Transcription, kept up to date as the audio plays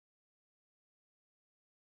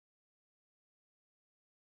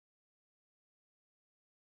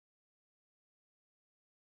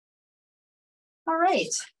All right,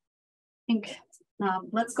 I think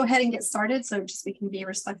let's go ahead and get started so just we can be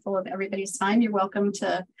respectful of everybody's time. You're welcome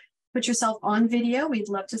to put yourself on video. We'd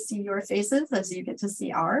love to see your faces as you get to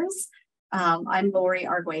see ours. I'm Lori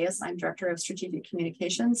Arguelles. I'm Director of Strategic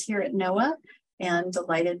Communications here at NOAA and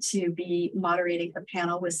delighted to be moderating the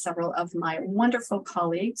panel with several of my wonderful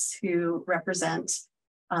colleagues who represent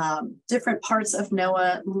different parts of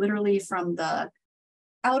NOAA, literally from the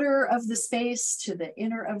outer of the space to the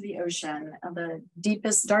inner of the ocean, the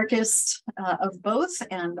deepest, darkest of both,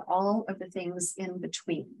 and all of the things in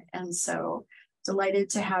between. And so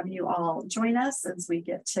delighted to have you all join us as we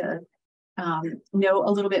get to know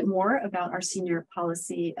a little bit more about our senior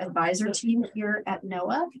policy advisor team here at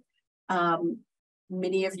NOAA.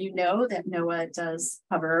 Many of you know that NOAA does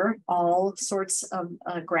cover all sorts of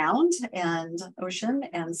ground and ocean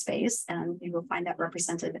and space, and you will find that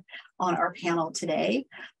represented on our panel today.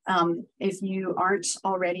 If you aren't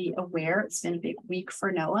already aware, it's been a big week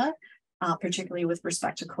for NOAA, particularly with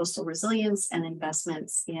respect to coastal resilience and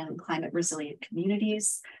investments in climate resilient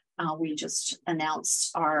communities. We just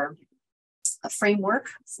announced our framework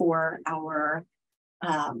for our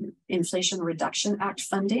Inflation Reduction Act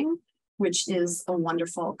funding, which is a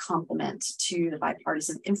wonderful complement to the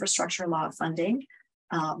bipartisan infrastructure law funding.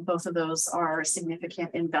 Both of those are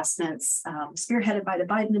significant investments spearheaded by the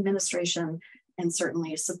Biden administration and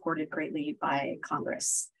certainly supported greatly by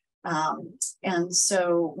Congress. And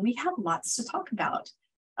so we have lots to talk about.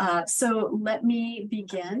 So let me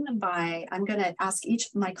begin by, I'm going to ask each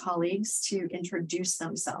of my colleagues to introduce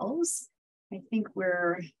themselves. I think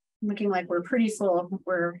we're looking like we're pretty full.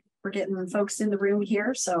 We're getting folks in the room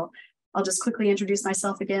here. So I'll just quickly introduce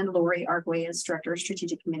myself again. Lori Arguelles, Director of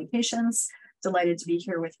Strategic Communications. Delighted to be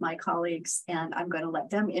here with my colleagues, and I'm going to let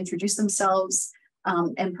them introduce themselves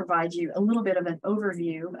and provide you a little bit of an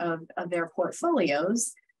overview of their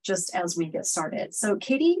portfolios just as we get started. So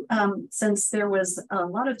Katie, since there was a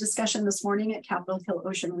lot of discussion this morning at Capitol Hill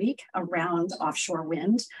Ocean Week around offshore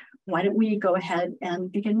wind, why don't we go ahead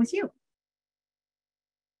and begin with you?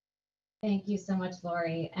 Thank you so much,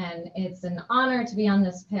 Lori. And it's an honor to be on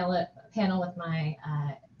this panel with my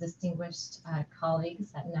distinguished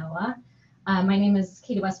colleagues at NOAA. My name is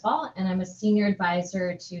Katie Westfall, and I'm a senior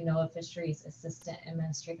advisor to NOAA Fisheries Assistant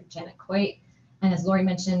Administrator Janet Coit. And as Lori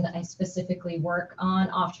mentioned, I specifically work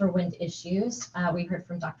on offshore wind issues. We heard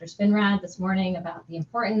from Dr. Spinrad this morning about the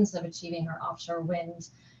importance of achieving our offshore wind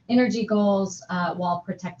energy goals while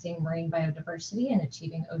protecting marine biodiversity and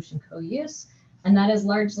achieving ocean co-use. And that is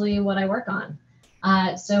largely what I work on.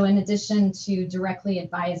 So in addition to directly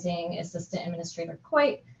advising Assistant Administrator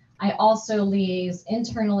Coit, I also liaise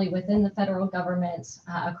internally within the federal government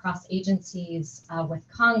across agencies with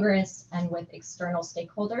Congress and with external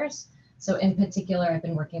stakeholders. So in particular, I've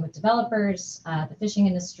been working with developers, the fishing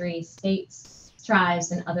industry, states,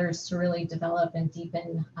 tribes, and others to really develop and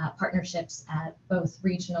deepen partnerships at both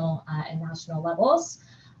regional and national levels.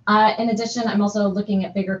 In addition, I'm also looking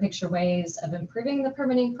at bigger picture ways of improving the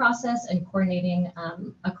permitting process and coordinating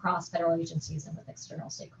across federal agencies and with external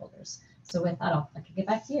stakeholders. So with that, I can get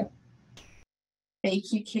back to you.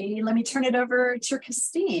 Thank you, Katie. Let me turn it over to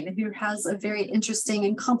Christine, who has a very interesting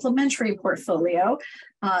and complementary portfolio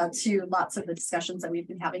to lots of the discussions that we've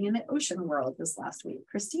been having in the ocean world this last week.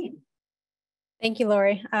 Christine. Thank you,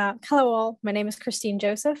 Lori. Hello all, my name is Christine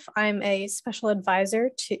Joseph. I'm a special advisor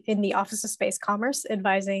in the Office of Space Commerce,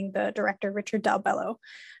 advising the director, Richard Dalbello.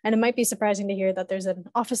 And it might be surprising to hear that there's an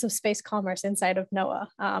Office of Space Commerce inside of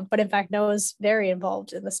NOAA, but in fact, NOAA is very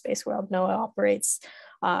involved in the space world. NOAA operates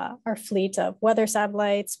our fleet of weather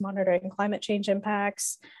satellites, monitoring climate change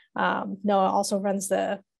impacts. NOAA also runs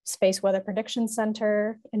the Space Weather Prediction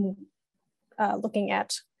Center and looking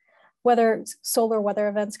at solar weather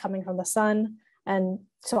events coming from the sun. And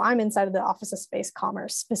so I'm inside of the Office of Space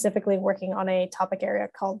Commerce, specifically working on a topic area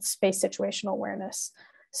called space situational awareness.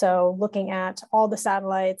 So looking at all the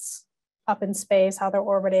satellites up in space, how they're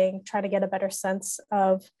orbiting, try to get a better sense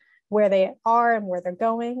of where they are and where they're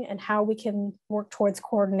going and how we can work towards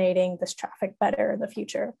coordinating this traffic better in the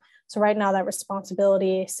future. So right now that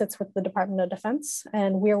responsibility sits with the Department of Defense,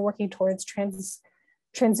 and we're working towards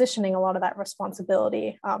transitioning a lot of that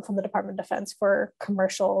responsibility from the Department of Defense for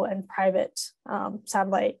commercial and private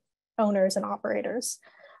satellite owners and operators.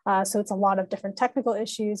 So it's a lot of different technical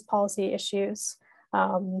issues, policy issues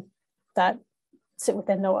that sit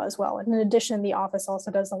within NOAA as well. And in addition, the office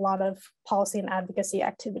also does a lot of policy and advocacy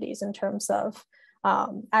activities in terms of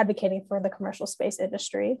advocating for the commercial space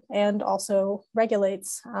industry, and also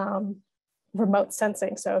regulates remote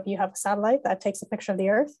sensing. So if you have a satellite that takes a picture of the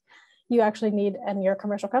Earth, you actually need, and you're a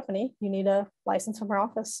commercial company, you need a license from our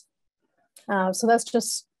office. So that's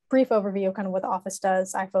just brief overview of kind of what the office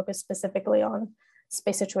does, I focus specifically on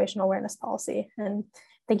space situational awareness policy. And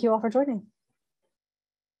thank you all for joining.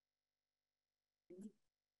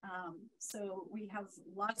 So we have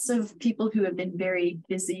lots of people who have been very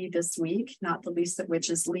busy this week, not the least of which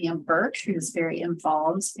is Liam Burke, who's very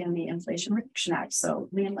involved in the Inflation Reduction Act. So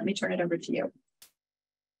Liam, let me turn it over to you.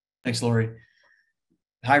 Thanks, Lori.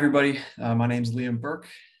 Hi, everybody. My name is Liam Burke.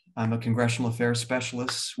 I'm a Congressional Affairs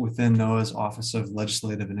Specialist within NOAA's Office of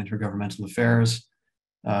Legislative and Intergovernmental Affairs.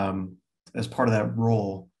 As part of that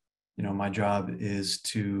role, my job is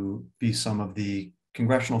to be some of the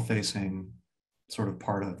congressional facing sort of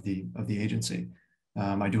part of the agency.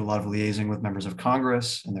 I do a lot of liaising with members of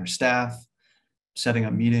Congress and their staff, setting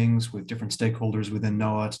up meetings with different stakeholders within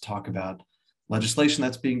NOAA to talk about legislation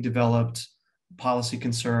that's being developed, policy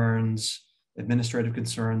concerns, administrative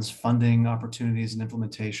concerns, funding opportunities and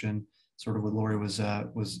implementation, sort of what Lori was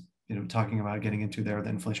talking about getting into there, the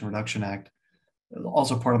Inflation Reduction Act.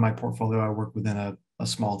 Also part of my portfolio, I work within a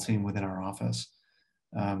small team within our office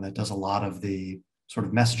that does a lot of the sort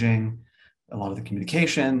of messaging, a lot of the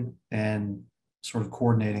communication, and sort of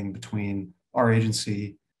coordinating between our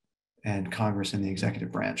agency and Congress and the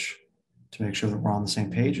executive branch to make sure that we're on the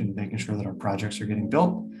same page and making sure that our projects are getting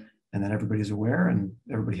built and that everybody's aware and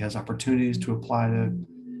everybody has opportunities to apply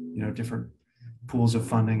to, different pools of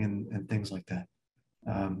funding and things like that.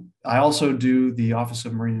 I also do the Office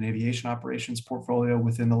of Marine and Aviation Operations portfolio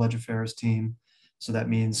within the Leg Affairs team. So that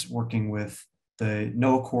means working with the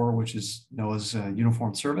NOAA Corps, which is NOAA's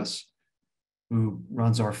uniformed service, who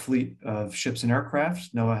runs our fleet of ships and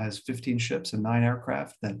aircraft. NOAA has 15 ships and 9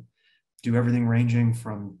 aircraft that do everything ranging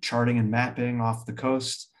from charting and mapping off the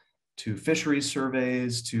coast to fisheries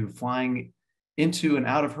surveys to flying into and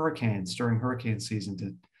out of hurricanes during hurricane season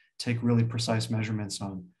to take really precise measurements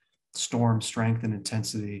on storm strength and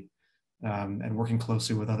intensity, and working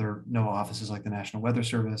closely with other NOAA offices like the National Weather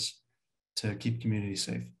Service to keep communities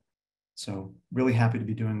safe. So really happy to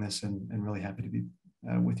be doing this and really happy to be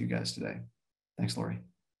with you guys today. Thanks, Lori.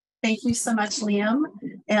 Thank you so much, Liam.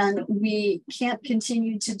 And we can't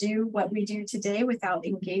continue to do what we do today without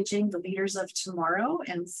engaging the leaders of tomorrow.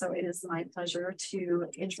 And so it is my pleasure to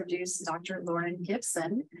introduce Dr. Lauren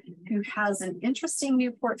Gibson, who has an interesting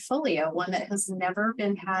new portfolio, one that has never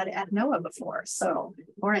been had at NOAA before. So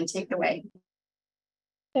Lauren, take it away.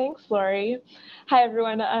 Thanks, Lori. Hi,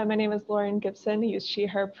 everyone. My name is Lauren Gibson. I use she,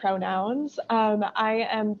 her pronouns. I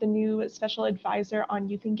am the new special advisor on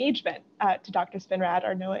youth engagement to Dr. Spinrad,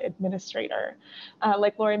 our NOAA administrator.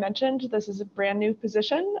 Like Lori mentioned, this is a brand new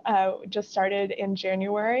position, just started in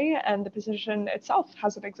January, and the position itself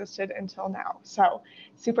hasn't existed until now. So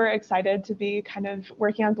super excited to be kind of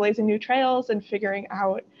working on blazing new trails and figuring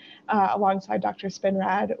out alongside Dr.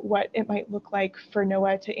 Spinrad what it might look like for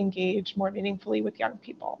NOAA to engage more meaningfully with young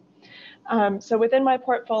people. So within my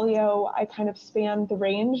portfolio, I kind of span the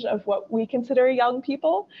range of what we consider young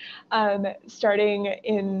people, starting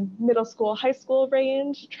in middle school, high school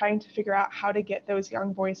range, trying to figure out how to get those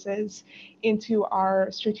young voices into our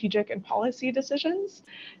strategic and policy decisions.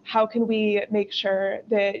 How can we make sure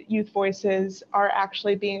that youth voices are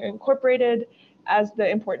actually being incorporated as the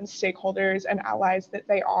important stakeholders and allies that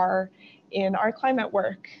they are in our climate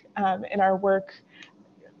work, in our work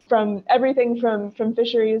from everything from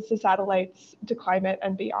fisheries to satellites to climate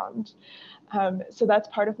and beyond. So that's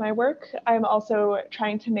part of my work. I'm also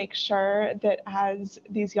trying to make sure that as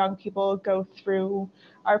these young people go through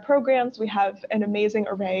our programs, we have an amazing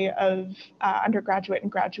array of undergraduate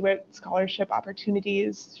and graduate scholarship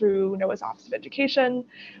opportunities through NOAA's Office of Education.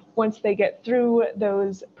 Once they get through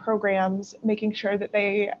those programs, making sure that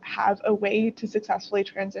they have a way to successfully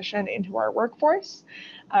transition into our workforce,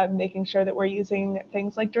 making sure that we're using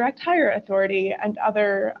things like direct hire authority and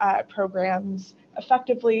other programs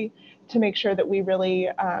effectively to make sure that we really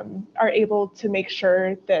are able to make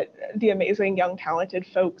sure that the amazing young talented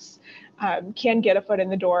folks can get a foot in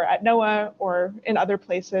the door at NOAA or in other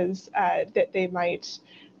places that they might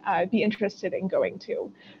be interested in going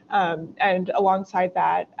to. And alongside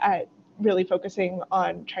that, really focusing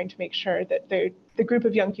on trying to make sure that the group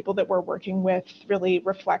of young people that we're working with really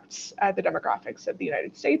reflects the demographics of the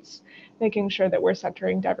United States, making sure that we're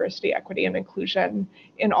centering diversity, equity, and inclusion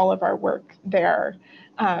in all of our work there,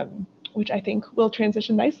 which I think will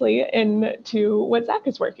transition nicely into what Zach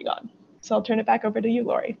is working on. So I'll turn it back over to you,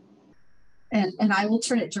 Lori. And I will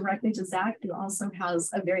turn it directly to Zach, who also has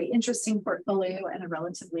a very interesting portfolio and a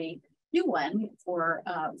relatively new one for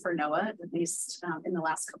NOAA, at least in the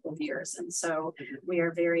last couple of years. And so we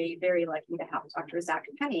are very, very lucky to have Dr. Zach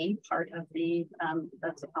Penney, part of the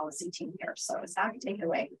policy team here. So Zach, take it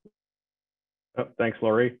away. Oh, thanks,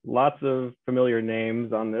 Lori. Lots of familiar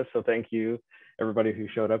names on this, so thank you, everybody who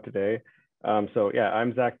showed up today. So yeah,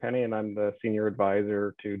 I'm Zach Penney, and I'm the senior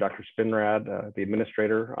advisor to Dr. Spinrad, the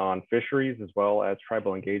administrator on fisheries, as well as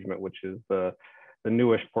tribal engagement, which is the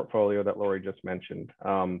newish portfolio that Lori just mentioned.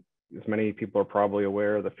 As many people are probably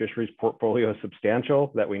aware, the fisheries portfolio is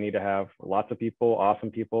substantial, that we need to have lots of people, awesome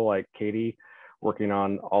people like Katie, working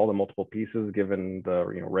on all the multiple pieces, given the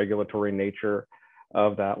regulatory nature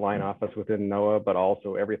of that line office within NOAA, but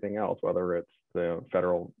also everything else, whether it's the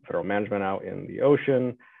federal management out in the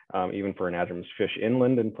ocean, even for anadromous fish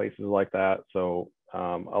inland and places like that. So a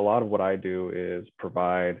lot of what I do is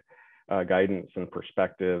provide guidance and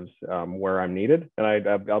perspectives where I'm needed. And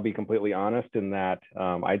I'll be completely honest in that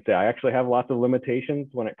I'd say I actually have lots of limitations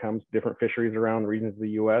when it comes to different fisheries around regions of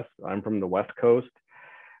the US. I'm from the West Coast.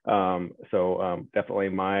 So definitely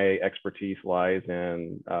my expertise lies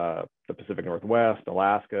in the Pacific Northwest,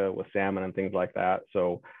 Alaska, with salmon and things like that.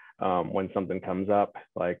 So when something comes up,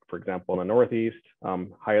 like for example in the Northeast,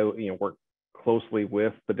 work closely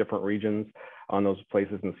with the different regions on those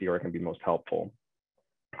places and see where I can be most helpful.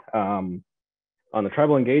 On the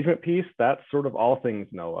tribal engagement piece, that's sort of all things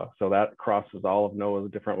NOAA. So that crosses all of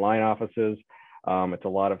NOAA's different line offices. It's a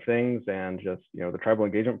lot of things, and just the tribal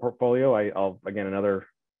engagement portfolio. I'll again, another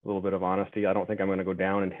little bit of honesty, I don't think I'm going to go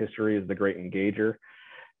down in history as the great engager,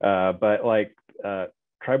 but like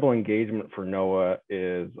tribal engagement for NOAA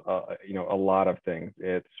is a lot of things.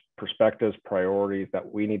 It's perspectives, priorities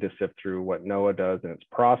that we need to sift through what NOAA does in its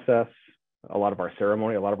process, a lot of our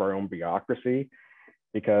ceremony, a lot of our own bureaucracy,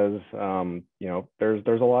 because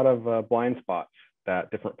there's a lot of blind spots that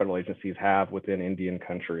different federal agencies have within Indian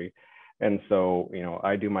country. And so,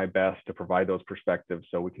 I do my best to provide those perspectives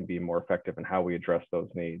so we can be more effective in how we address those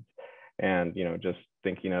needs. And, just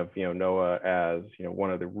thinking of, NOAA as,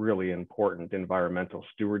 one of the really important environmental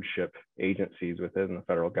stewardship agencies within the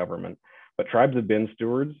federal government. But tribes have been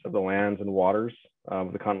stewards of the lands and waters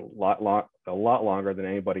of the continent a lot longer than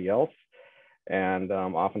anybody else. And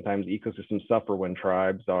oftentimes ecosystems suffer when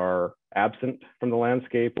tribes are absent from the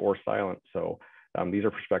landscape or silent. So these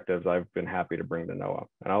are perspectives I've been happy to bring to NOAA.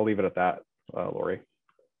 And I'll leave it at that, Lori.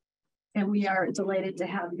 And we are delighted to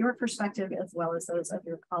have your perspective as well as those of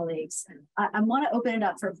your colleagues. I want to open it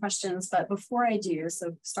up for questions, but before I do,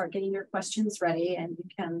 so start getting your questions ready, and you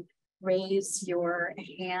can raise your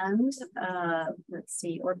hand, let's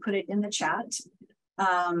see, or put it in the chat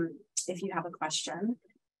if you have a question.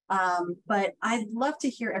 But I'd love to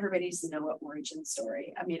hear everybody's NOAA origin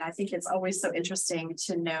story. I mean, I think it's always so interesting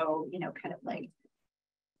to know, kind of like,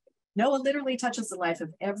 NOAA literally touches the life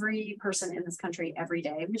of every person in this country every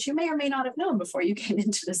day, which you may or may not have known before you came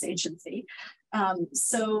into this agency.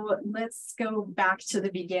 So let's go back to the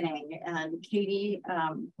beginning. And Katie,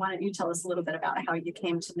 why don't you tell us a little bit about how you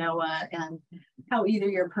came to NOAA and how either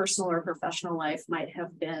your personal or professional life might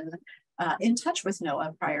have been in touch with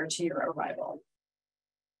NOAA prior to your arrival?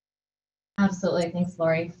 Absolutely. Thanks,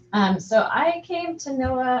 Lori. So I came to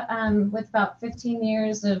NOAA with about 15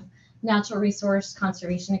 years of natural resource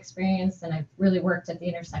conservation experience, and I've really worked at the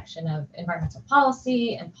intersection of environmental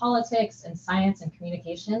policy and politics and science and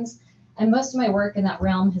communications. And most of my work in that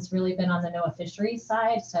realm has really been on the NOAA fisheries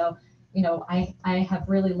side. So, I have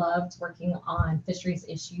really loved working on fisheries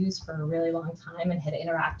issues for a really long time and had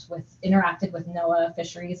interacted with NOAA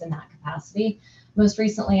fisheries in that capacity. Most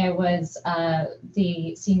recently, I was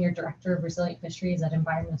the Senior Director of Resilient Fisheries at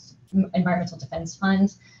Environmental Defense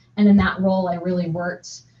Fund. And in that role, I really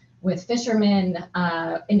worked with fishermen,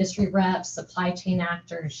 industry reps, supply chain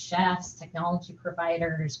actors, chefs, technology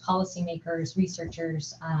providers, policymakers,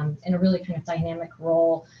 researchers, in a really kind of dynamic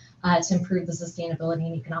role to improve the sustainability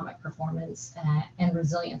and economic performance and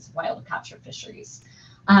resilience of wild capture fisheries.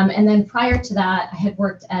 And then prior to that, I had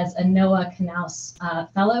worked as a NOAA Canals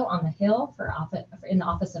Fellow on the Hill in the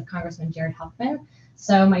office of Congressman Jared Huffman.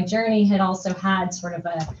 So my journey had also had sort of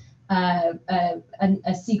a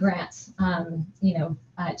Sea Grant,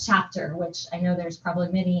 chapter, which I know there's probably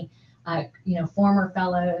many, former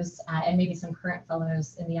fellows and maybe some current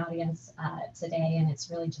fellows in the audience today. And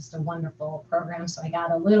it's really just a wonderful program. So I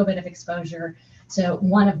got a little bit of exposure to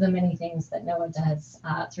one of the many things that NOAA does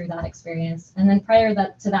through that experience. And then prior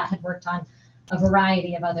to that, had worked on a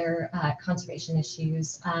variety of other conservation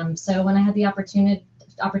issues. So when I had the opportunity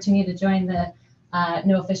to join the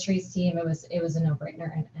NOAA fisheries team, it was a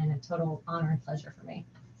no-brainer and a total honor and pleasure for me.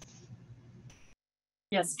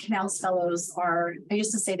 Yes, Canals Fellows are, I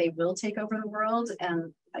used to say they will take over the world,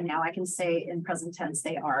 and now I can say in present tense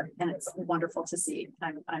they are, and it's wonderful to see.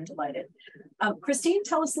 I'm delighted. Christine,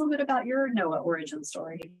 tell us a little bit about your NOAA origin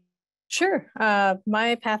story. Sure.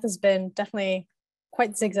 My path has been definitely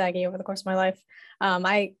quite zigzaggy over the course of my life.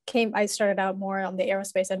 I started out more on the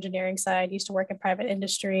aerospace engineering side, used to work in private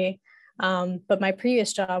industry, but my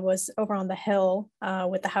previous job was over on the Hill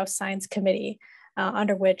with the House Science Committee,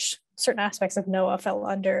 under which certain aspects of NOAA fell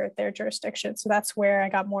under their jurisdiction. So that's where I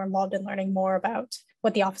got more involved in learning more about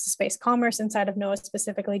what the Office of Space Commerce inside of NOAA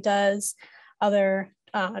specifically does, other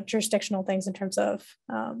jurisdictional things in terms of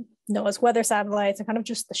NOAA's weather satellites, and kind of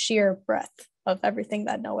just the sheer breadth of everything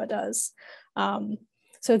that NOAA does.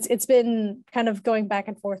 So it's been kind of going back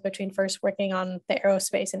and forth between first working on the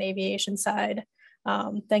aerospace and aviation side,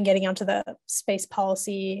 then getting onto the space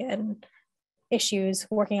policy and issues,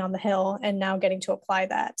 working on the Hill, and now getting to apply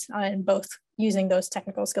that and both using those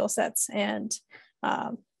technical skill sets and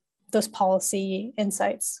those policy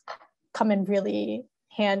insights come in really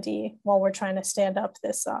handy while we're trying to stand up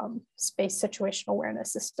this space situational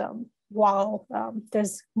awareness system while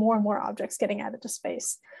there's more and more objects getting added to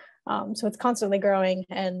space. So it's constantly growing,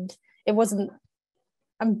 and I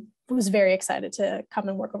was very excited to come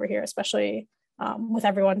and work over here, especially with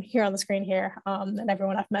everyone here on the screen here and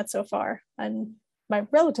everyone I've met so far and my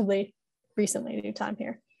relatively recently new time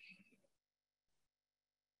here.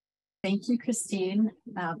 Thank you, Christine.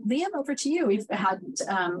 Liam, over to you. We've had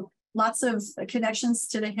lots of connections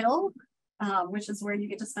to the Hill, which is where you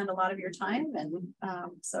get to spend a lot of your time. And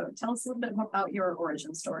so tell us a little bit more about your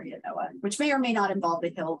origin story at NOAA, which may or may not involve the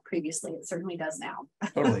Hill previously. It certainly does now.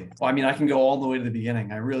 Totally. Well, I mean, I can go all the way to the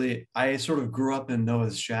beginning. I sort of grew up in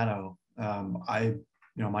NOAA's shadow.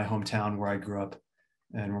 My hometown where I grew up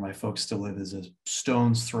and where my folks still live is a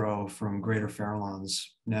stone's throw from Greater Farallones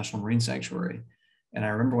National Marine Sanctuary. And I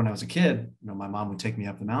remember when I was a kid, my mom would take me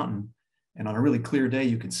up the mountain, and on a really clear day,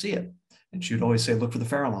 you could see it. And she would always say, look for the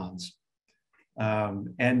Farallones.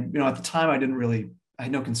 And at the time, I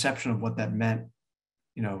had no conception of what that meant,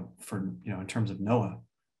 in terms of NOAA,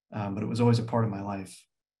 but it was always a part of my life.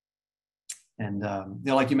 And,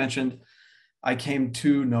 like you mentioned, I came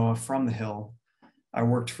to NOAA from the Hill. I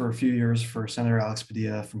worked for a few years for Senator Alex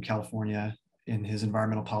Padilla from California in his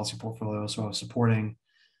environmental policy portfolio. So I was supporting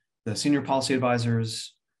the senior policy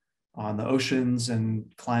advisors on the oceans and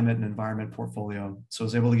climate and environment portfolio. So I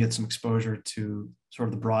was able to get some exposure to sort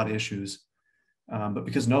of the broad issues. But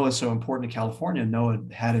because NOAA is so important to California,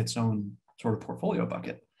 NOAA had its own sort of portfolio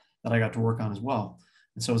bucket that I got to work on as well.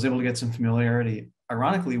 And so I was able to get some familiarity,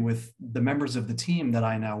 ironically, with the members of the team that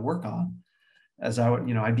I now work on. As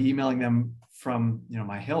I'd be emailing them from,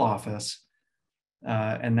 my Hill office.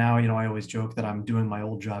 And now, I always joke that I'm doing my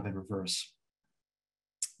old job in reverse,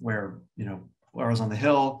 where I was on the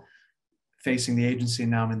Hill facing the agency,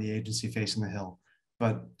 and now I'm in the agency facing the Hill.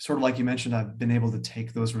 But sort of like you mentioned, I've been able to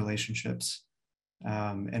take those relationships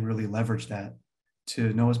and really leverage that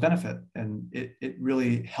to NOAA's benefit. And it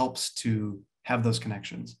really helps to have those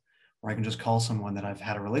connections where I can just call someone that I've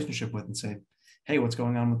had a relationship with and say, hey, what's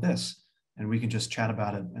going on with this? And we can just chat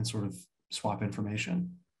about it and sort of swap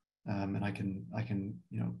information. And I can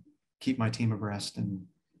keep my team abreast and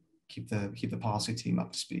keep the policy team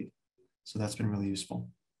up to speed. So that's been really useful.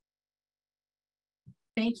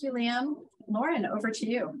 Thank you, Liam. Lauren, over to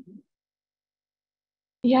you.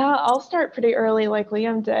 Yeah, I'll start pretty early like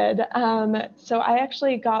Liam did. So I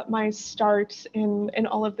actually got my start in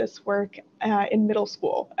all of this work in middle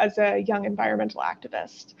school as a young environmental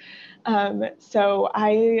activist. So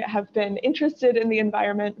I have been interested in the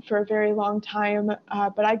environment for a very long time,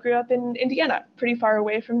 but I grew up in Indiana, pretty far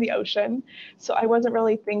away from the ocean. So I wasn't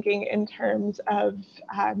really thinking in terms of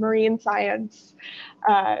marine science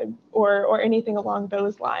or anything along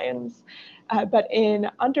those lines. But in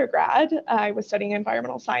undergrad, I was studying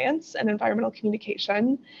environmental science and environmental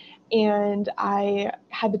communication, and I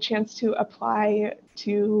had the chance to apply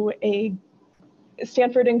to a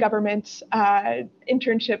Stanford and government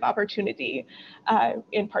internship opportunity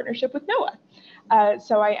in partnership with NOAA.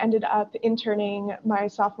 So I ended up interning my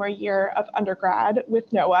sophomore year of undergrad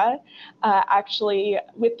with NOAA, actually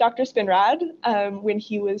with Dr. Spinrad when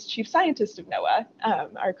he was chief scientist of NOAA,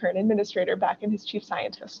 our current administrator back in his chief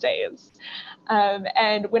scientist days.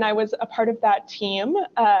 And when I was a part of that team,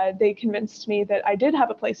 they convinced me that I did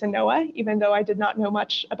have a place in NOAA, even though I did not know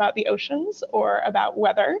much about the oceans or about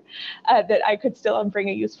weather, that I could still bring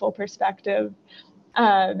a useful perspective.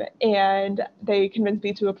 And they convinced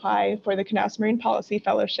me to apply for the Canals Marine Policy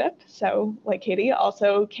Fellowship. So like Katie,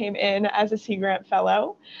 also came in as a Sea Grant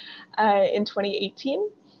Fellow in 2018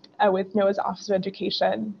 with NOAA's Office of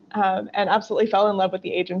Education, and absolutely fell in love with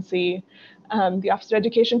the agency. The Office of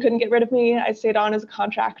Education couldn't get rid of me. I stayed on as a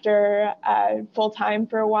contractor full-time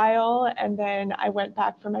for a while, and then I went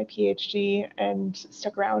back for my PhD and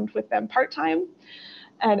stuck around with them part-time.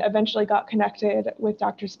 and eventually got connected with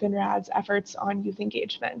Dr. Spinrad's efforts on youth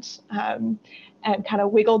engagement, and kind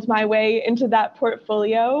of wiggled my way into that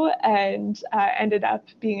portfolio, and ended up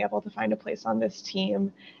being able to find a place on this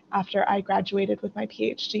team after I graduated with my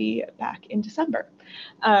PhD back in December.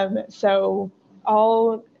 So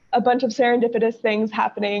a bunch of serendipitous things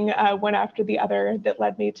happening one after the other that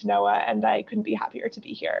led me to NOAA, and I couldn't be happier to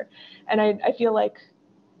be here. And I feel like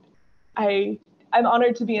I'm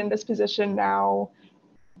honored to be in this position now,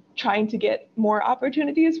 trying to get more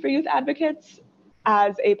opportunities for youth advocates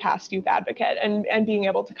as a past youth advocate, and being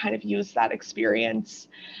able to kind of use that experience,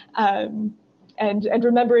 and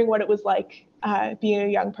remembering what it was like being a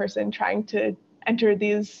young person trying to enter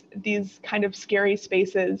these kind of scary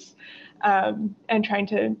spaces, and trying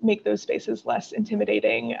to make those spaces less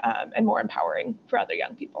intimidating and more empowering for other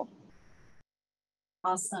young people.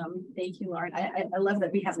 Awesome. Thank you, Lauren. I love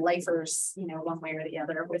that we have lifers, one way or the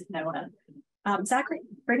other with NOAA. Zachary,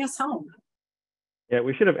 bring us home. Yeah,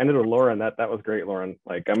 we should have ended with Lauren. That was great, Lauren.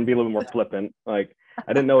 Like, I'm gonna be a little bit more flippant. Like,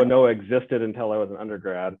 I didn't know NOAA existed until I was an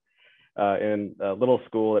undergrad in a little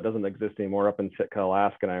school that doesn't exist anymore up in Sitka,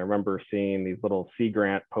 Alaska. And I remember seeing these little Sea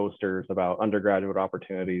Grant posters about undergraduate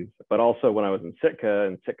opportunities. But also when I was in Sitka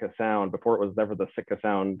and Sitka Sound, before it was ever the Sitka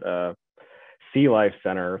Sound Sea Life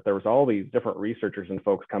Center, there was all these different researchers and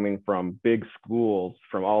folks coming from big schools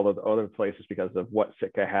from all the other places because of what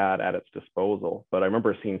Sitka had at its disposal. But I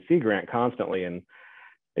remember seeing Sea Grant constantly and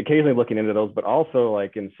occasionally looking into those, but also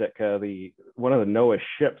like in Sitka, one of the NOAA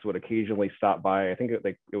ships would occasionally stop by. I think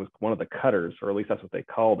it was one of the cutters, or at least that's what they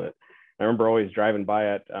called it. I remember always driving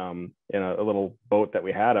by it in a little boat that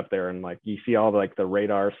we had up there, and like you see all the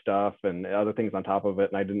radar stuff and other things on top of it,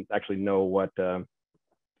 and I didn't actually know what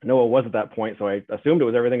NOAA was at that point, so I assumed it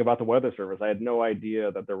was everything about the Weather Service. I had no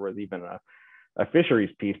idea that there was even a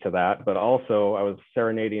fisheries piece to that. But also I was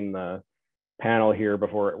serenading the panel here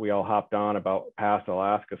before we all hopped on about past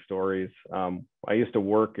Alaska stories. I used to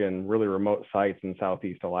work in really remote sites in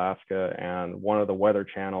Southeast Alaska, and one of the weather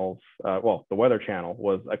channels, the Weather Channel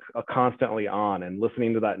was constantly on, and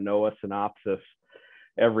listening to that NOAA synopsis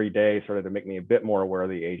every day started to make me a bit more aware of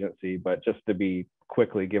the agency. But just to be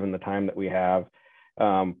quickly, given the time that we have,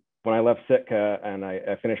 when I left Sitka and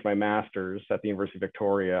I finished my master's at the University of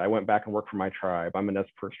Victoria, I went back and worked for my tribe. I'm a Nez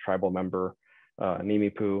Perce tribal member,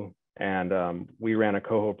 Nimipu, and I ran a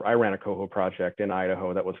coho project in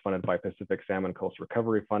Idaho that was funded by Pacific Salmon Coast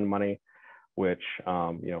Recovery Fund money, which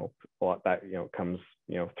a lot that comes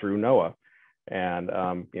through NOAA, and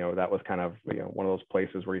that was kind of one of those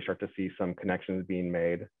places where you start to see some connections being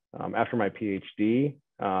made. After my PhD,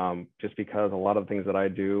 just because a lot of the things that I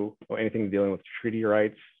do, anything dealing with treaty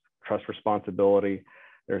rights, trust responsibility,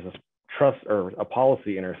 there's a trust or a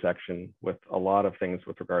policy intersection with a lot of things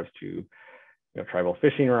with regards to tribal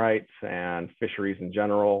fishing rights and fisheries in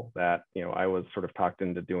general that I was sort of talked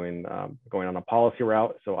into doing, going on a policy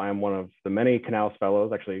route. So I am one of the many Canals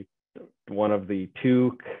Fellows, actually one of the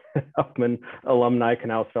 2 Huffman alumni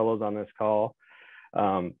Canals Fellows on this call.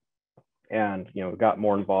 And got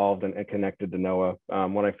more involved and connected to NOAA.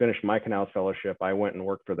 When I finished my Canals Fellowship, I went and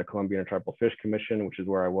worked for the Columbia Intertribal Fish Commission, which is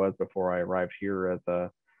where I was before I arrived here as a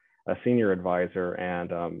senior advisor.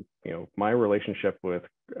 And my relationship with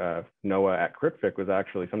NOAA at CRIPFIC was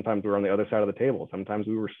actually, sometimes we were on the other side of the table, sometimes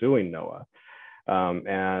we were suing NOAA.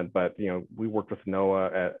 But we worked with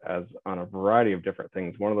NOAA as on a variety of different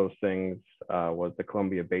things. One of those things was the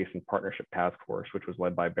Columbia Basin Partnership Task Force, which was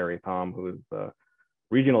led by Barry Thom, who is the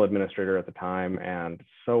regional administrator at the time, and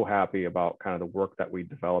so happy about kind of the work that we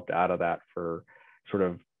developed out of that for sort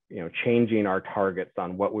of changing our targets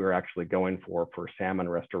on what we were actually going for salmon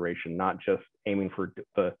restoration, not just aiming for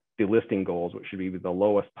the delisting goals, which should be the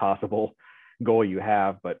lowest possible goal you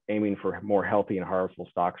have, but aiming for more healthy and harvestable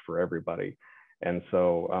stocks for everybody. And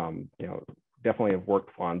so definitely have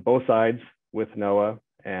worked on both sides with NOAA,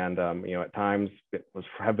 and at times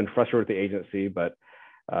have been frustrated with the agency, but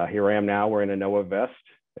here I am now wearing a NOAA vest,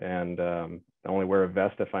 and I only wear a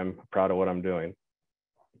vest if I'm proud of what I'm doing.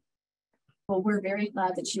 Well, we're very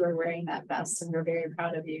glad that you are wearing that vest, and we're very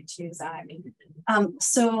proud of you too, Zach.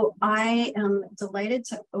 So I am delighted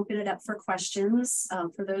to open it up for questions.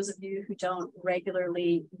 For those of you who don't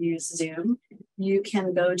regularly use Zoom, you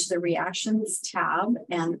can go to the Reactions tab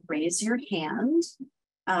and raise your hand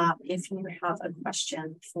if you have a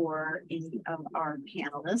question for any of our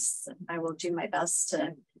panelists. I will do my best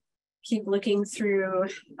to keep looking through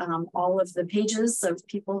all of the pages of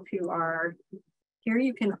people who are here.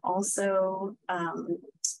 You can also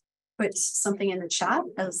put something in the chat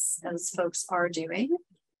as folks are doing.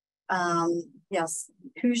 Yes,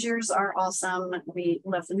 Hoosiers are awesome. We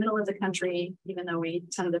love the middle of the country, even though we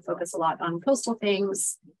tend to focus a lot on coastal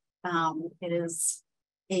things. It is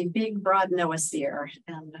a big, broad noosphere,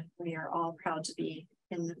 and we are all proud to be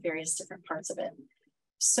in the various different parts of it.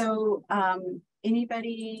 So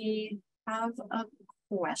anybody have a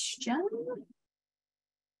question?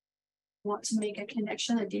 Want to make a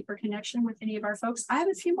connection, a deeper connection with any of our folks? I have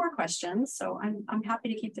a few more questions, so I'm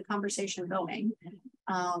happy to keep the conversation going.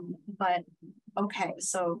 But okay,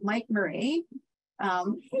 so Mike Murray.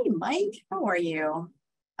 Hey Mike, how are you?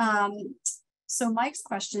 So Mike's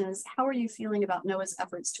question is, how are you feeling about NOAA's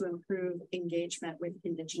efforts to improve engagement with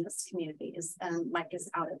Indigenous communities? And Mike is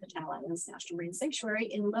out at the Channel Islands National Marine Sanctuary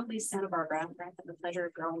in lovely Santa Barbara, where I had the pleasure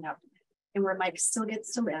of growing up and where Mike still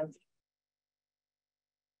gets to live.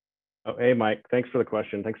 Oh, hey, Mike, thanks for the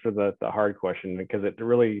question. Thanks for the hard question, because it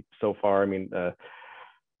really, so far, I mean, you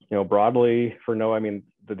know, broadly for NOAA, I mean,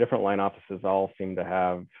 the different line offices all seem to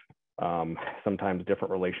have sometimes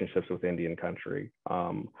different relationships with Indian country.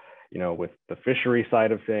 You know, with the fishery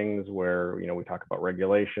side of things, where, you know, we talk about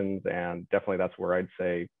regulations, and definitely that's where I'd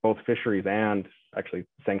say both fisheries and actually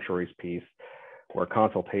sanctuaries piece, where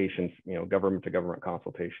consultations, you know, government to government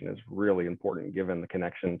consultation is really important, given the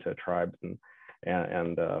connection to tribes and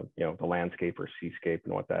you know, the landscape or seascape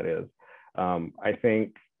and what that is. I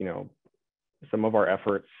think, you know, some of our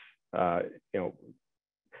efforts, you know,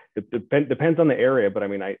 it depends on the area, but I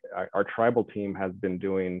mean, our tribal team has been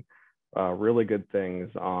doing really good things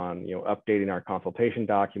on, you know, updating our consultation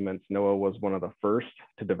documents. NOAA was one of the first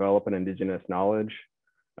to develop an Indigenous knowledge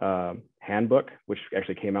handbook, which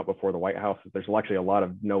actually came out before the White House. There's actually a lot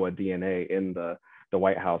of NOAA DNA in the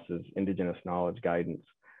White House's Indigenous knowledge guidance,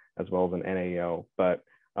 as well as an NAO. But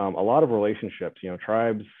a lot of relationships, you know,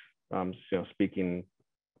 tribes, you know, speaking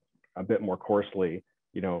a bit more coarsely,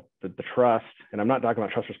 you know, the trust, and I'm not talking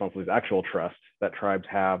about trust responsibilities, actual trust that tribes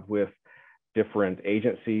have with different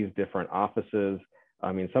agencies, different offices.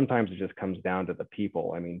 I mean, sometimes it just comes down to the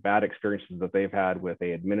people. I mean, bad experiences that they've had with an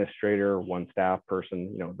administrator, one staff person,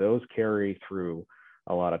 you know, those carry through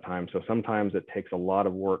a lot of times. So sometimes it takes a lot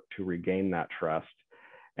of work to regain that trust.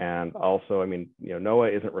 And also, I mean, you know,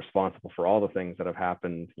 NOAA isn't responsible for all the things that have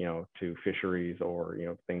happened, you know, to fisheries or, you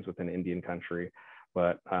know, things within Indian country.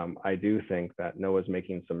 But I do think that NOAA is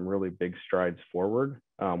making some really big strides forward.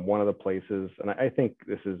 One of the places, and I think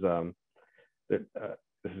this is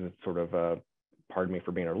sort of pardon me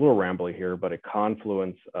for being a little rambly here, but a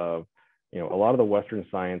confluence of, you know, a lot of the Western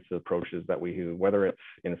science approaches that we do, whether it's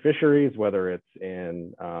in fisheries, whether it's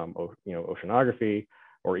in, you know, oceanography,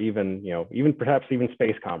 or even, you know, even perhaps even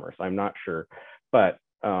space commerce, I'm not sure. But,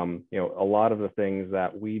 you know, a lot of the things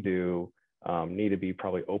that we do need to be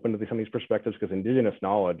probably open to some of these perspectives, because Indigenous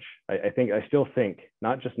knowledge, I still think,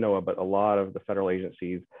 not just NOAA, but a lot of the federal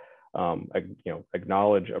agencies, you know,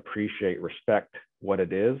 acknowledge, appreciate, respect what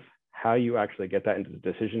it is. How you actually get that into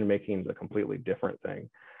decision making is a completely different thing.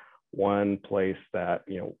 One place that,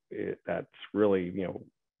 you know, that's really, you know,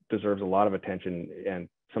 deserves a lot of attention, and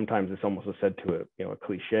sometimes it's almost said to a, you know, a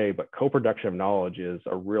cliche, but co-production of knowledge is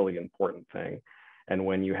a really important thing. And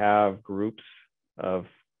when you have groups of,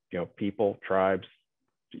 you know, people, tribes,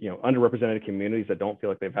 you know, underrepresented communities that don't feel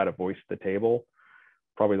like they've had a voice at the table,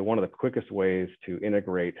 probably one of the quickest ways to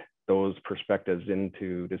integrate those perspectives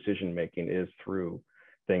into decision making is through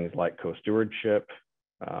things like co-stewardship,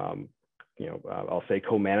 you know, I'll say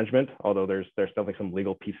co-management, although there's definitely some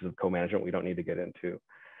legal pieces of co-management we don't need to get into,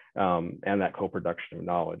 and that co-production of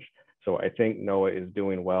knowledge. So I think NOAA is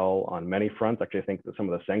doing well on many fronts. Actually, I think that some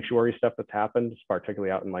of the sanctuary stuff that's happened,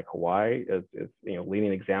 particularly out in like Hawaii, is you know,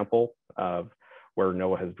 leading example of where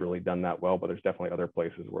NOAA has really done that well, but there's definitely other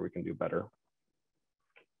places where we can do better.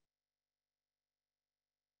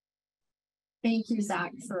 Thank you,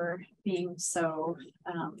 Zach, for being so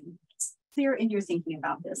clear in your thinking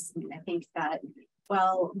about this. I mean, I think that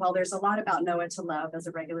while there's a lot about NOAA to love as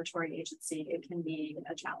a regulatory agency, it can be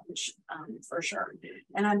a challenge for sure.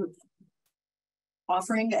 And I'm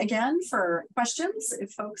offering again for questions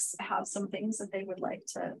if folks have some things that they would like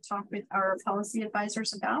to talk with our policy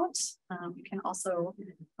advisors about. You can also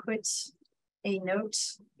put a note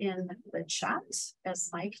in the chat,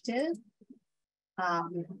 as Mike did.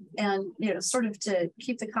 And, you know, sort of to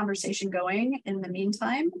keep the conversation going in the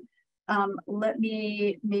meantime, let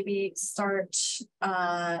me maybe start,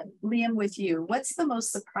 Liam, with you. What's the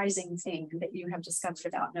most surprising thing that you have discovered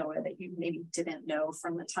about NOAA that you maybe didn't know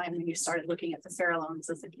from the time when you started looking at the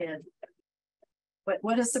Farallones as a kid?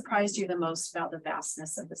 What has surprised you the most about the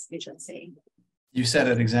vastness of this agency? You said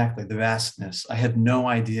it exactly, the vastness. I had no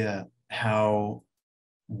idea how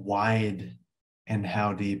wide and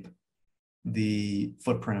how deep the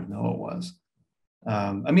footprint of NOAA was.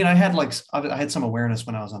 I mean, I had some awareness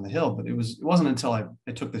when I was on the Hill, but it wasn't until I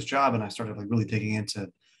took this job and I started like really digging into,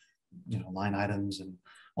 line items and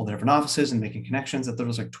all the different offices and making connections, that there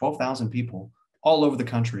was like 12,000 people all over the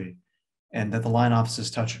country, and that the line offices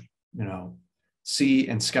touch, sea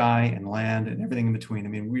and sky and land and everything in between. I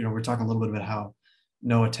mean, we're talking a little bit about how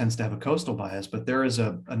NOAA tends to have a coastal bias, but there is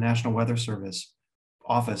a National Weather Service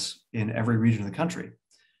office in every region of the country.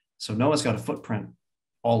 So NOAA's got a footprint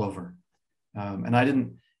all over. And I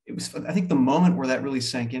think the moment where that really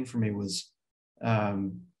sank in for me was,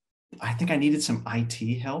 I think I needed some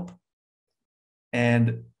IT help.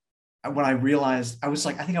 And when I realized, I was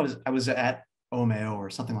at OMAO or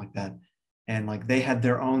something like that. And like they had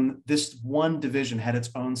this one division had its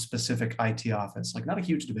own specific IT office, like not a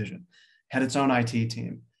huge division, had its own IT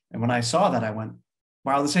team. And when I saw that, I went,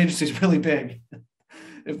 wow, this agency is really big.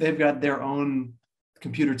 If they've got their own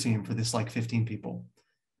computer team for this like 15 people.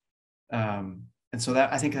 And so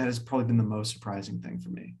I think that has probably been the most surprising thing for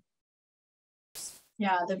me.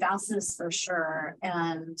 Yeah, the vastness for sure.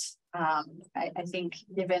 And I think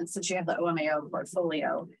given, since you have the OMAO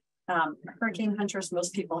portfolio, hurricane hunters,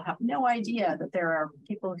 most people have no idea that there are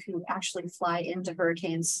people who actually fly into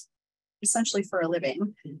hurricanes essentially for a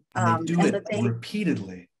living. And they do it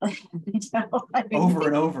repeatedly, over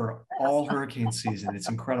and over, all hurricane season. It's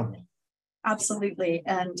incredible. Absolutely.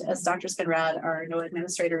 And as Dr. Spinrad, our NOAA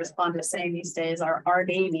administrator, is fond of saying these days, our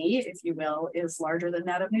Navy, if you will, is larger than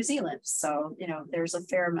that of New Zealand. So, there's a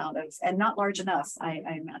fair amount of, and not large enough, I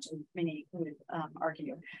imagine many would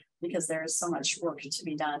argue, because there's so much work to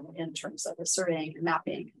be done in terms of the surveying and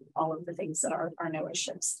mapping, all of the things that our NOAA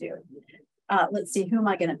ships do. Let's see, who am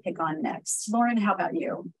I going to pick on next? Lauren, how about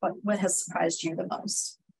you? What has surprised you the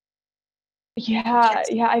most? Yeah,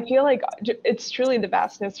 I feel like it's truly the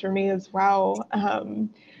vastness for me as well.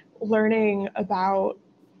 Learning about,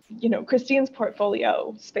 Christine's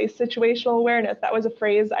portfolio, space situational awareness. That was a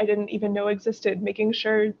phrase I didn't even know existed, making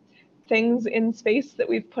sure things in space that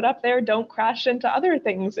we've put up there don't crash into other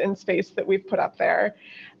things in space that we've put up there.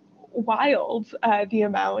 Wild, the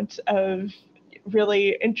amount of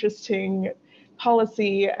really interesting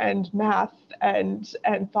policy and math and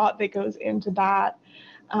thought that goes into that.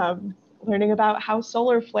 Learning about how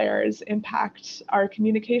solar flares impact our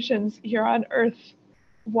communications here on Earth.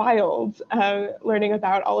 Wild. Learning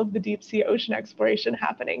about all of the deep sea ocean exploration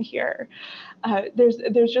happening here.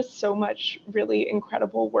 There's just so much really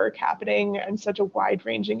incredible work happening and such a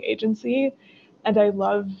wide-ranging agency. And I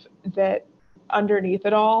love that underneath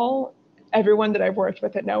it all, everyone that I've worked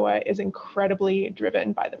with at NOAA is incredibly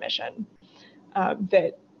driven by the mission.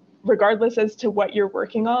 That regardless as to what you're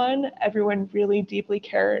working on, everyone really deeply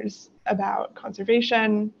cares about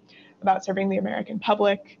conservation, about serving the American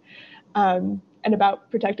public, and about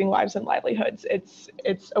protecting lives and livelihoods.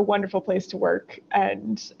 It's a wonderful place to work.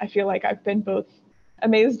 And I feel like I've been both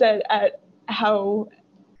amazed at how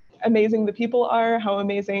amazing the people are, how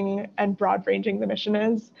amazing and broad-ranging the mission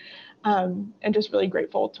is, and just really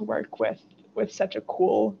grateful to work with such a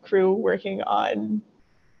cool crew working on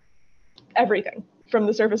everything from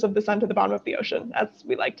the surface of the sun to the bottom of the ocean, as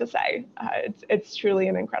we like to say. It's truly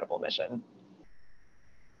an incredible mission.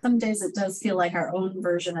 Some days it does feel like our own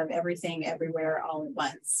version of everything, everywhere, all at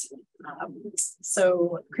once.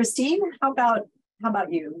 So Christine, how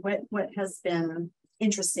about you? What has been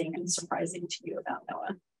interesting and surprising to you about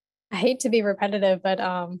NOAA? I hate to be repetitive, but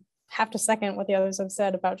have to second what the others have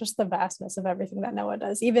said about just the vastness of everything that NOAA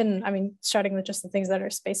does. Even, starting with just the things that are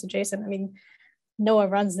space adjacent.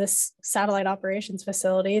 NOAA runs this satellite operations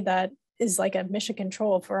facility that is like a mission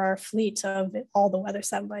control for our fleet of all the weather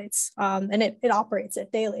satellites. And it operates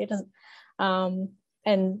it daily. It doesn't,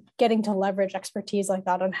 and getting to leverage expertise like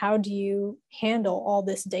that on how do you handle all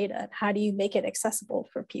this data? How do you make it accessible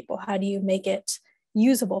for people? How do you make it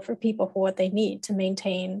usable for people for what they need to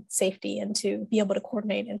maintain safety and to be able to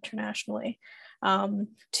coordinate internationally?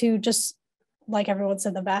 To just, like everyone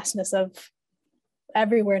said, the vastness of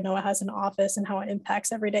everywhere NOAA has an office and how it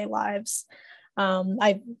impacts everyday lives.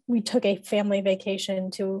 We took a family vacation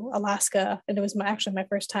to Alaska, and it was actually my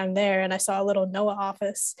first time there, and I saw a little NOAA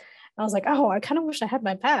office. And I was like, oh, I kind of wish I had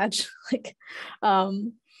my badge.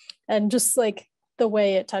 And just like the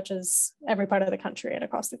way it touches every part of the country and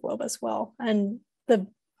across the globe as well. And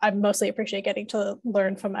I mostly appreciate getting to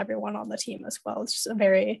learn from everyone on the team as well. It's just a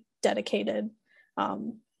very dedicated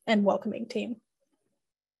and welcoming team.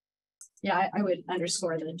 Yeah, I would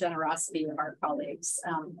underscore the generosity of our colleagues,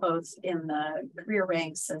 both in the career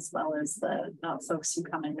ranks as well as the folks who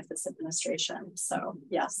come in with this administration. So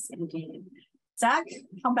yes, indeed. Zach,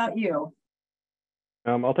 how about you?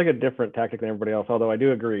 I'll take a different tactic than everybody else, although I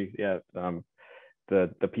do agree. Yeah,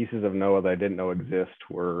 the pieces of NOAA that I didn't know exist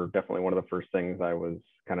were definitely one of the first things I was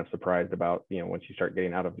kind of surprised about, you know, once you start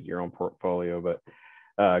getting out of your own portfolio.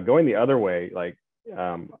 But going the other way, like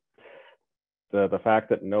the fact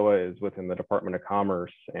that NOAA is within the Department of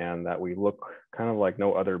Commerce and that we look kind of like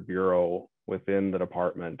no other bureau within the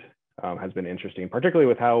department has been interesting, particularly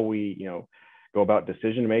with how we, you know, go about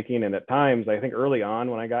decision making. And at times, I think early on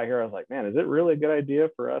when I got here, I was like, man, is it really a good idea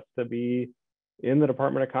for us to be in the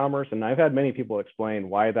Department of Commerce? And I've had many people explain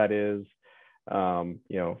why that is, you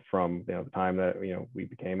know, from, you know, the time that, you know, we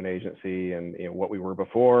became an agency and, you know, what we were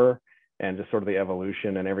before, and just sort of the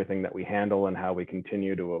evolution and everything that we handle and how we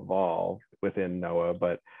continue to evolve within NOAA.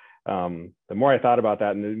 But the more I thought about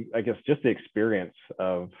that, and I guess just the experience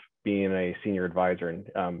of being a senior advisor,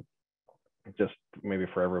 and just maybe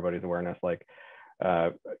for everybody's awareness, like,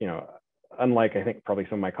 you know, unlike I think probably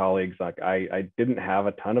some of my colleagues, like I didn't have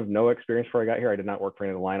a ton of NOAA experience before I got here. I did not work for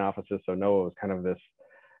any of the line offices. So NOAA was kind of this,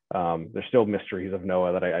 there's still mysteries of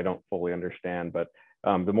NOAA that I don't fully understand. But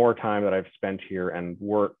the more time that I've spent here and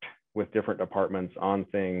worked with different departments on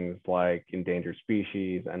things like endangered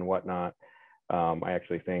species and whatnot, I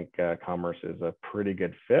actually think commerce is a pretty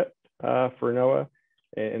good fit for NOAA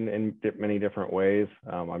in many different ways.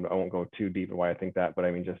 I won't go too deep in why I think that, but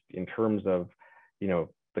I mean, just in terms of, you know,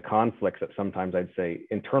 the conflicts that sometimes I'd say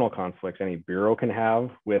internal conflicts any bureau can have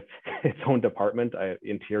with its own department.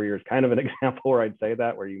 Interior is kind of an example where I'd say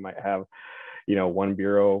that, where you might have, you know, one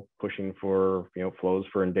bureau pushing for, you know, flows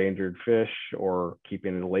for endangered fish or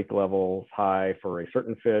keeping the lake levels high for a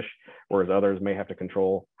certain fish, whereas others may have to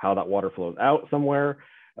control how that water flows out somewhere.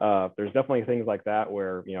 There's definitely things like that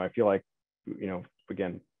where, you know, I feel like, you know,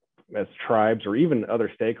 again, as tribes or even other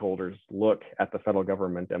stakeholders look at the federal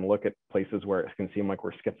government and look at places where it can seem like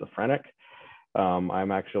we're schizophrenic.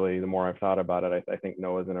 I'm actually, the more I've thought about it, I think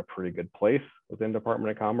NOAA is in a pretty good place within Department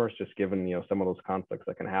of Commerce, just given, you know, some of those conflicts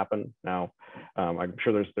that can happen. Now, I'm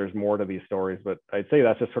sure there's more to these stories, but I'd say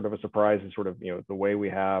that's just sort of a surprise, is sort of, you know, the way we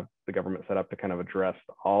have the government set up to kind of address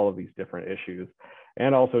all of these different issues.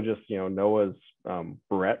 And also just, you know, NOAA's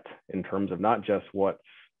breadth in terms of not just what's,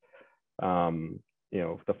 you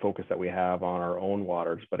know, the focus that we have on our own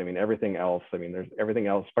waters, but I mean, everything else. I mean, there's everything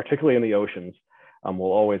else, particularly in the oceans,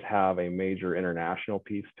 will always have a major international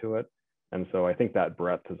piece to it. And so I think that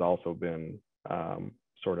breadth has also been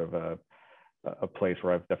sort of a place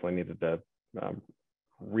where I've definitely needed to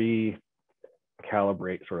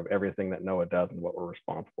recalibrate sort of everything that NOAA does and what we're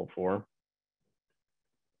responsible for.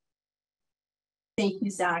 Thank you,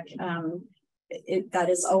 Zach. That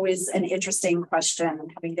is always an interesting question.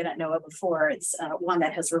 Having been at NOAA before, it's one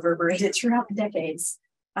that has reverberated throughout the decades.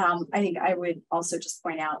 I think I would also just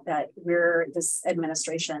point out that this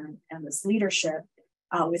administration and this leadership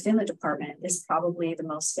within the department is probably the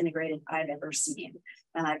most integrated I've ever seen.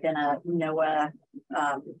 And I've been a NOAA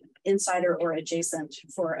insider or adjacent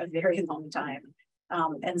for a very long time.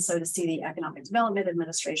 And so to see the Economic Development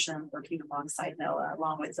Administration working alongside NOAA,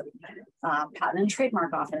 along with the Patent and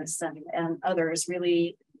Trademark Office and others,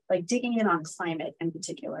 really like digging in on climate in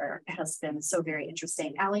particular has been so very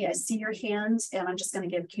interesting. Allie, I see your hand, and I'm just going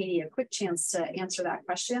to give Katie a quick chance to answer that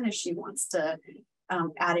question if she wants to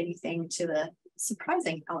add anything to the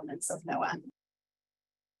surprising elements of NOAA.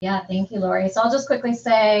 Yeah, thank you, Lori. So I'll just quickly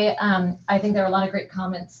say, I think there are a lot of great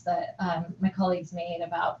comments that my colleagues made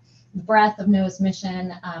about the breadth of NOAA's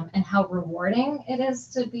mission and how rewarding it is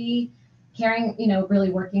to be carrying, you know, really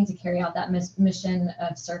working to carry out that mission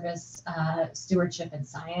of service, stewardship, and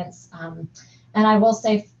science. And I will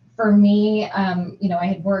say, for me, you know, I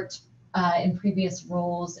had worked in previous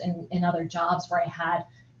roles in other jobs where I had,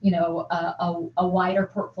 you know, a wider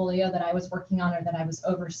portfolio that I was working on or that I was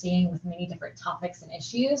overseeing with many different topics and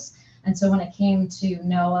issues. And so when it came to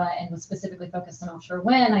NOAA and was specifically focused on offshore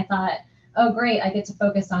wind, I thought, oh, great, I get to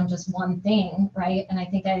focus on just one thing, right? And I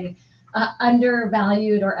think I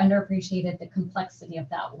undervalued or underappreciated the complexity of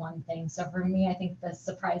that one thing. So for me, I think the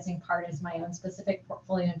surprising part is my own specific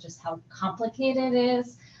portfolio and just how complicated it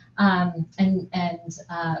is. And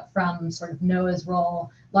from sort of NOAA's role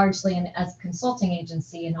largely as a consulting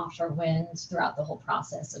agency in offshore wind throughout the whole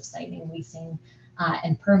process of siting, leasing,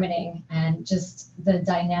 and permitting, and just the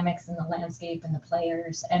dynamics in the landscape and the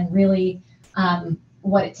players, and really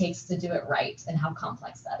what it takes to do it right and how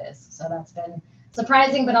complex that is. So that's been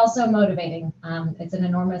surprising, but also motivating. It's an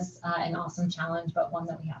enormous and awesome challenge, but one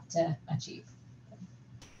that we have to achieve.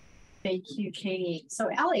 Thank you, Katie. So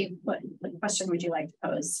Allie, what question would you like to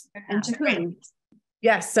pose? And to whom?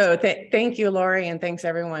 Yes, so thank you, Lori, and thanks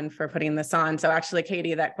everyone for putting this on. So actually,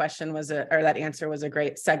 Katie, that question was that answer was a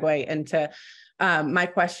great segue into my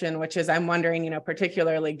question, which is I'm wondering,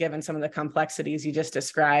 particularly given some of the complexities you just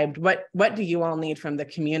described, what do you all need from the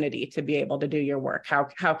community to be able to do your work?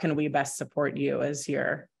 How can we best support you as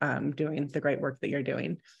you're doing the great work that you're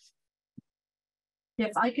doing?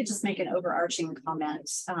 If I could just make an overarching comment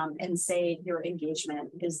and say your engagement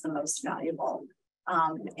is the most valuable.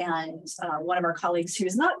 One of our colleagues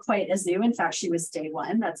who's not quite as new, in fact, she was day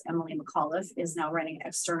one, that's Emily McAuliffe, is now running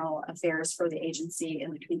external affairs for the agency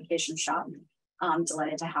in the communication shop. I'm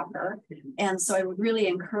delighted to have her. And so I would really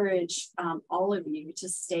encourage all of you to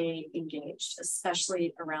stay engaged,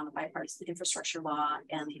 especially around the bipartisan infrastructure law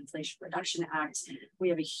and the Inflation Reduction Act. We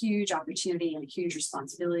have a huge opportunity and a huge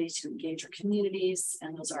responsibility to engage our communities,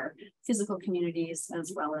 and those are physical communities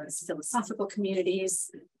as well as philosophical communities,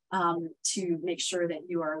 to make sure that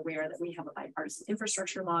you are aware that we have a bipartisan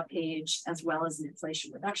infrastructure law page as well as an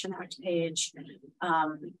Inflation Reduction Act page,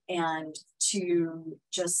 and to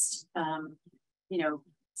just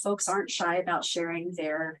folks aren't shy about sharing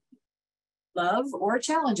their love or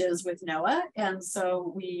challenges with NOAA. And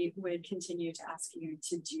so we would continue to ask you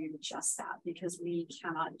to do just that, because we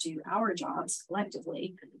cannot do our jobs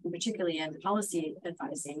collectively, particularly in policy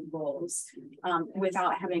advising roles,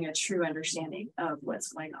 without having a true understanding of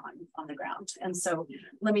what's going on the ground. And so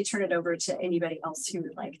let me turn it over to anybody else who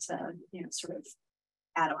would like to, sort of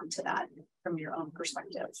add on to that from your own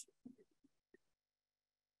perspective.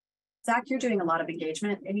 Zach, you're doing a lot of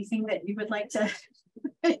engagement. Anything that you would like to?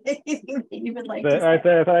 Anything that you would like to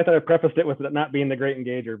say? I thought I prefaced it with not being the great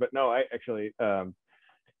engager, but no, I actually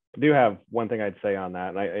do have one thing I'd say on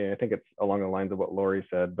that, and I think it's along the lines of what Lori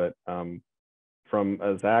said. But from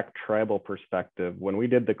a Zach tribal perspective, when we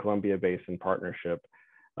did the Columbia Basin Partnership,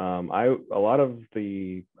 a lot of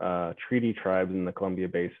the treaty tribes in the Columbia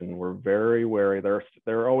Basin were very wary.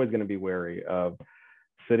 They're always going to be wary of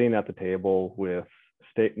sitting at the table with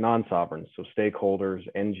state non-sovereigns, so stakeholders,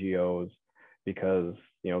 NGOs, because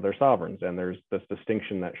they're sovereigns, and there's this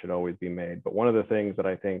distinction that should always be made. But one of the things that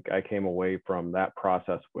I think I came away from that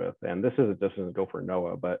process with, and this doesn't go for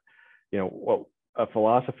NOAA, but what a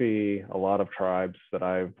philosophy a lot of tribes that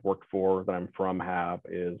I've worked for, that I'm from, have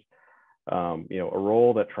is a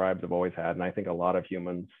role that tribes have always had, and I think a lot of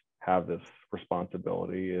humans have this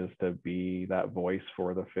responsibility, is to be that voice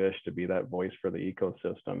for the fish, to be that voice for the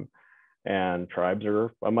ecosystem. And tribes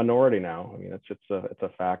are a minority now. I mean, it's a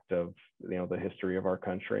fact of the history of our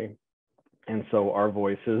country, and so our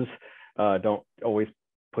voices don't always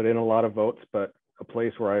put in a lot of votes. But a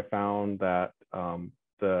place where I found that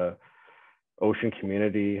the ocean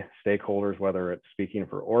community stakeholders, whether it's speaking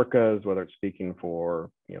for orcas, whether it's speaking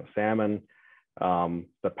for salmon,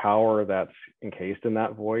 the power that's encased in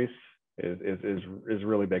that voice is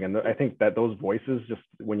really big. And I think that those voices, just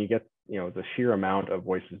when you get the sheer amount of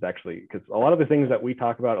voices, actually, because a lot of the things that we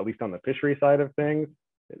talk about, at least on the fishery side of things,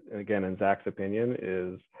 again, in Zach's opinion,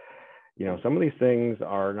 is some of these things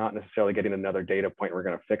are not necessarily getting another data point, we're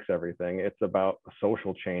going to fix everything. It's about a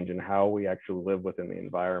social change and how we actually live within the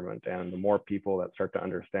environment. And the more people that start to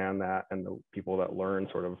understand that, and the people that learn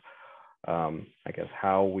sort of I guess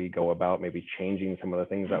how we go about maybe changing some of the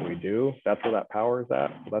things that we do, that's where that power is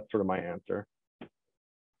at. So that's sort of my answer.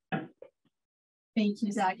 Thank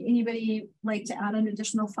you, Zach. Anybody like to add an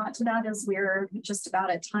additional thought to that, as we're just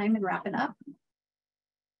about at time and wrapping up?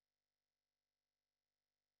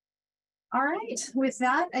 All right, with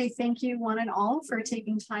that, I thank you one and all for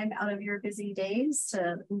taking time out of your busy days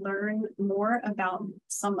to learn more about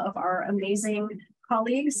some of our amazing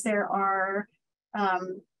colleagues. There are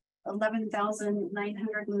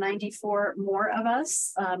 11,994 more of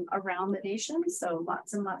us around the nation, so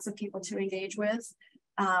lots and lots of people to engage with.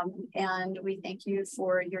 And we thank you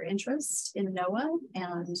for your interest in NOAA,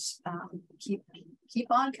 and keep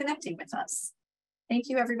on connecting with us. Thank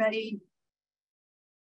you, everybody.